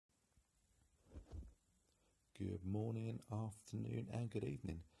Good morning, afternoon and good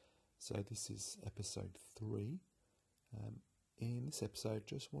evening. So this is episode 3. In this episode,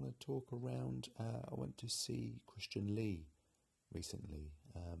 just want to talk around, I went to see Christian Lee recently.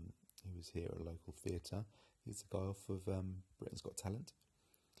 He was here at a local theatre. He's the guy off of Britain's Got Talent.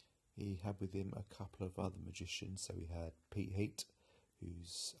 He had with him a couple of other magicians. So we had Pete Heat, I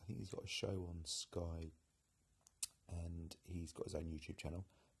think he's got a show on Sky, and he's got his own YouTube channel.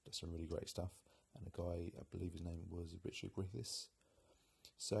 Does some really great stuff. And a guy, I believe his name was Richard Griffiths.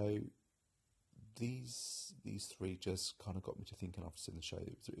 So these three just kind of got me to thinking after seeing the show.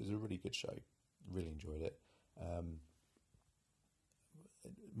 It was a really good show. Really enjoyed it. I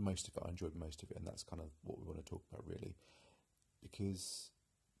enjoyed most of it, and that's kind of what we want to talk about really. Because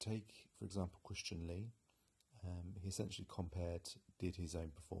take, for example, Christian Lee. He essentially did his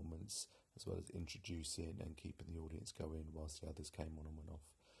own performance, as well as introducing and keeping the audience going whilst the others came on and went off.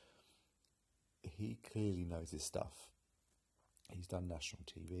 He clearly knows his stuff. He's done national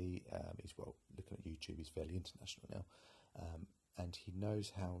TV. Looking at YouTube, he's fairly international now. And he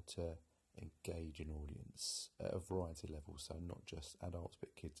knows how to engage an audience at a variety of levels, so not just adults,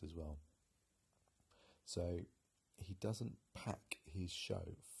 but kids as well. So he doesn't pack his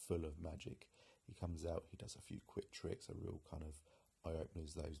show full of magic. He comes out, he does a few quick tricks, a real kind of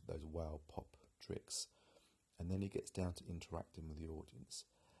eye-openers, those wow pop tricks. And then he gets down to interacting with the audience.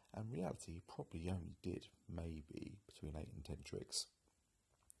 And in reality, he probably only did maybe between 8 and 10 tricks.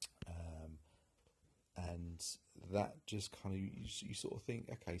 And that just kind of, you sort of think,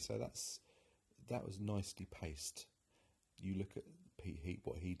 okay, so that was nicely paced. You look at Pete Heat,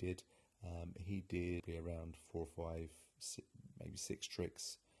 what he did around 4 or 5, maybe 6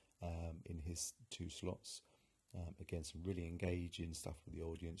 tricks in his 2 slots. Again, some really engaging stuff with the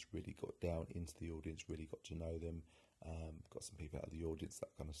audience, really got down into the audience, really got to know them, got some people out of the audience, that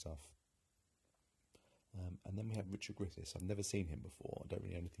kind of stuff. And then we have Richard Griffiths. I've never seen him before, I don't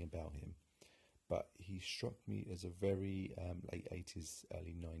really know anything about him, but he struck me as a very late 80s,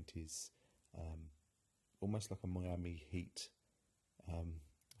 early 90s, almost like a Miami Heat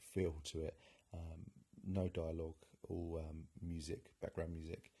feel to it. No dialogue, all music, background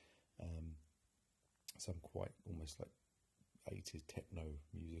music. Some quite almost like 80s techno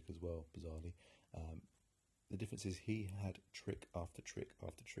music as well, bizarrely. The difference is he had trick after trick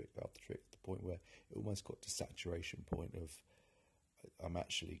after trick after trick, to the point where it almost got to saturation point of, I'm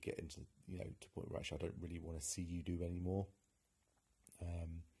actually getting to the point where actually I don't really want to see you do anymore.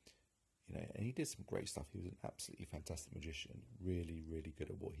 And he did some great stuff. He was an absolutely fantastic magician, really, really good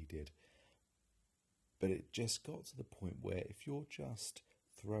at what he did. But it just got to the point where if you're just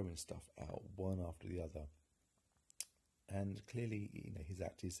throwing stuff out one after the other, and clearly his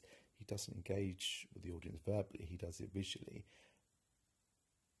act is he doesn't engage with the audience verbally, he does it visually,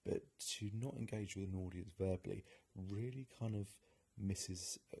 but to not engage with an audience verbally really kind of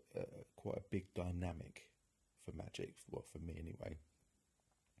misses quite a big dynamic for magic, for me anyway.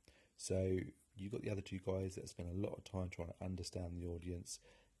 So you've got the other 2 guys that spend a lot of time trying to understand the audience,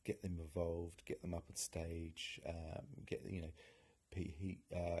 get them involved, get them up on stage, Pete Heat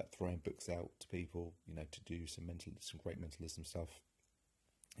throwing books out to people, to do some great mentalism stuff.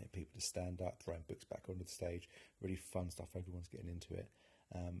 People to stand up, throwing books back onto the stage, really fun stuff. Everyone's getting into it.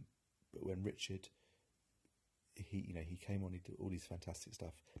 But when Richard, he came on, he did all these fantastic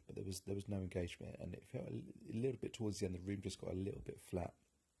stuff, but there was no engagement, and it felt a little bit towards the end. The room just got a little bit flat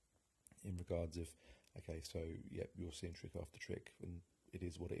in regards of, okay, so yeah, you're seeing trick after trick, and it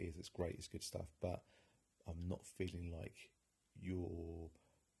is what it is. It's great, it's good stuff, but I'm not feeling like you're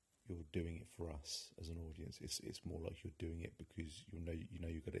doing it for us as an audience. It's more like you're doing it because you know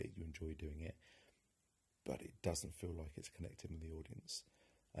you're good at it, you enjoy doing it, but it doesn't feel like it's connecting with the audience.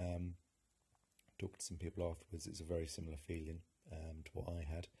 Talking to some people afterwards, it's a very similar feeling to what I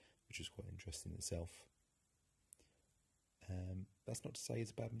had, which was quite interesting in itself. That's not to say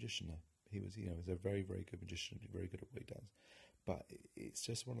he's a bad magician though. He was a very, very good magician, very good at what he does. But it's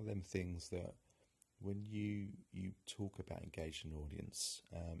just one of them things that when you talk about engaging an audience,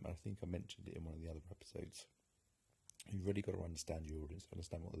 I think I mentioned it in one of the other episodes, you've really got to understand your audience,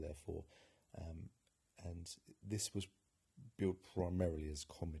 understand what they're there for. And this was built primarily as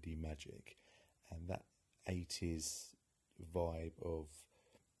comedy magic, and that 80s vibe of,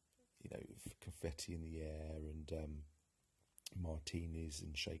 confetti in the air and martinis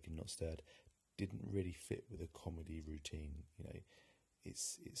and shaken not stirred didn't really fit with a comedy routine.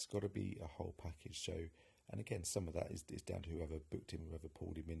 It's got to be a whole package. So, and again, some of that is down to whoever booked him, whoever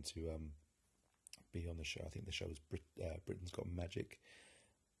pulled him in to be on the show. I think the show was Britain's Got Magic.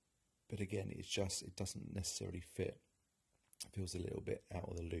 But again, it doesn't necessarily fit. It feels a little bit out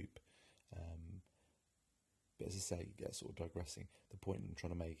of the loop. as I say, sort of digressing, the point I'm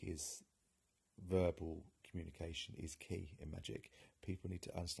trying to make is verbal communication is key in magic. People need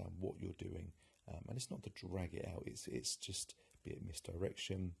to understand what you're doing, and it's not to drag it out. It's just, be it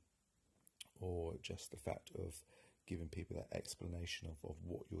misdirection or just the fact of giving people that explanation of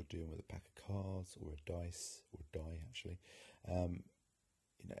what you're doing with a pack of cards or a dice or a die actually,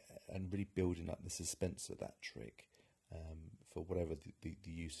 and really building up the suspense of that trick. For whatever the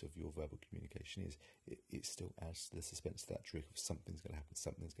use of your verbal communication is, it still adds to the suspense of that trick of something's going to happen,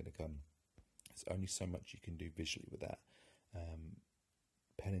 something's going to come. There's only so much you can do visually with that.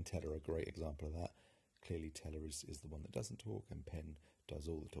 Penn and Teller are a great example of that. Clearly Teller is the one that doesn't talk, and Penn does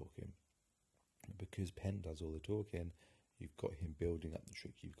all the talking. And because Penn does all the talking, you've got him building up the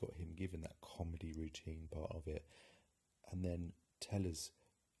trick, you've got him giving that comedy routine part of it, and then Teller's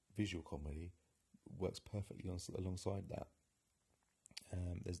visual comedy works perfectly alongside that.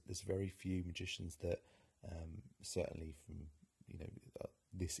 There's very few magicians that, certainly from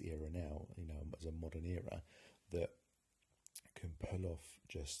this era now, as a modern era, that can pull off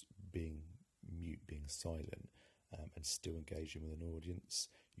just being mute, being silent, and still engaging with an audience.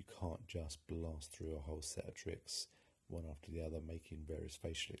 You can't just blast through a whole set of tricks one after the other, making various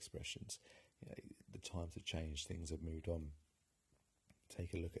facial expressions. The times have changed, things have moved on.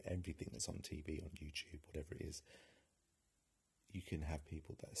 Take a look at everything that's on TV, on YouTube, whatever it is. You can have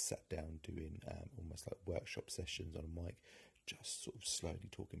people that are sat down doing almost like workshop sessions on a mic, just sort of slowly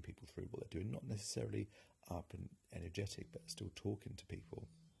talking people through what they're doing, not necessarily up and energetic, but still talking to people.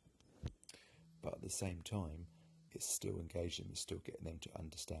 But at the same time, it's still engaging, it's still getting them to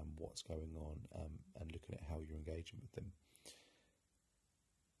understand what's going on, and looking at how you're engaging with them.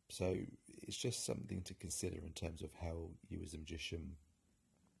 So it's just something to consider in terms of how you as a magician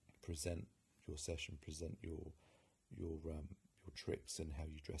present your session, present your tricks, and how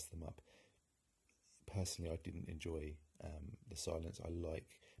you dress them up. Personally, I didn't enjoy the silence. I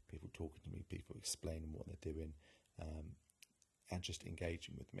like people talking to me, people explaining what they're doing, and just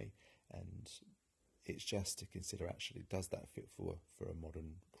engaging with me. And it's just to consider, actually, does that fit for a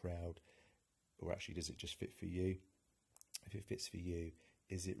modern crowd, or actually does it just fit for you? If it fits for you,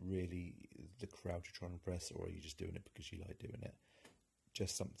 is it really the crowd you're trying to impress, or are you just doing it because you like doing it?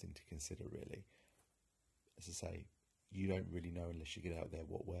 Just something to consider, really. As I say, you don't really know unless you get out there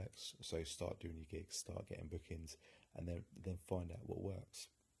what works. So start doing your gigs, start getting bookings, and then find out what works.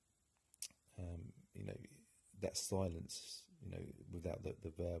 That silence, without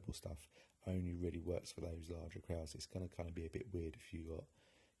the verbal stuff, only really works for those larger crowds. It's going to kind of be a bit weird if you got,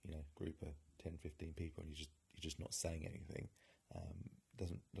 a group of 10, 15 people and you're just not saying anything.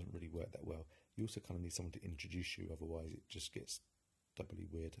 Doesn't really work that well. You also kind of need someone to introduce you, otherwise it just gets doubly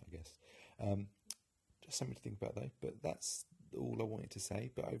weird, I guess. Just something to think about though. But that's all I wanted to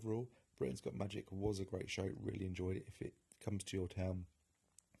say. But overall, Britain's Got Magic was a great show. Really enjoyed it. If it comes to your town,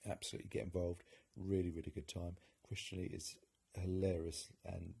 absolutely get involved. Really, really good time. Christian Lee is hilarious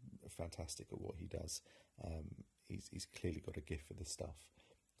and fantastic at what he does. He's clearly got a gift for this stuff.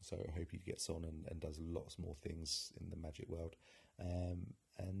 So I hope he gets on and does lots more things in the magic world.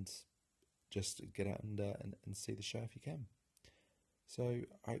 And just get out and see the show if you can. So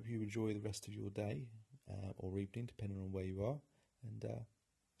I hope you enjoy the rest of your day or evening, depending on where you are. And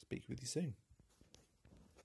speak with you soon.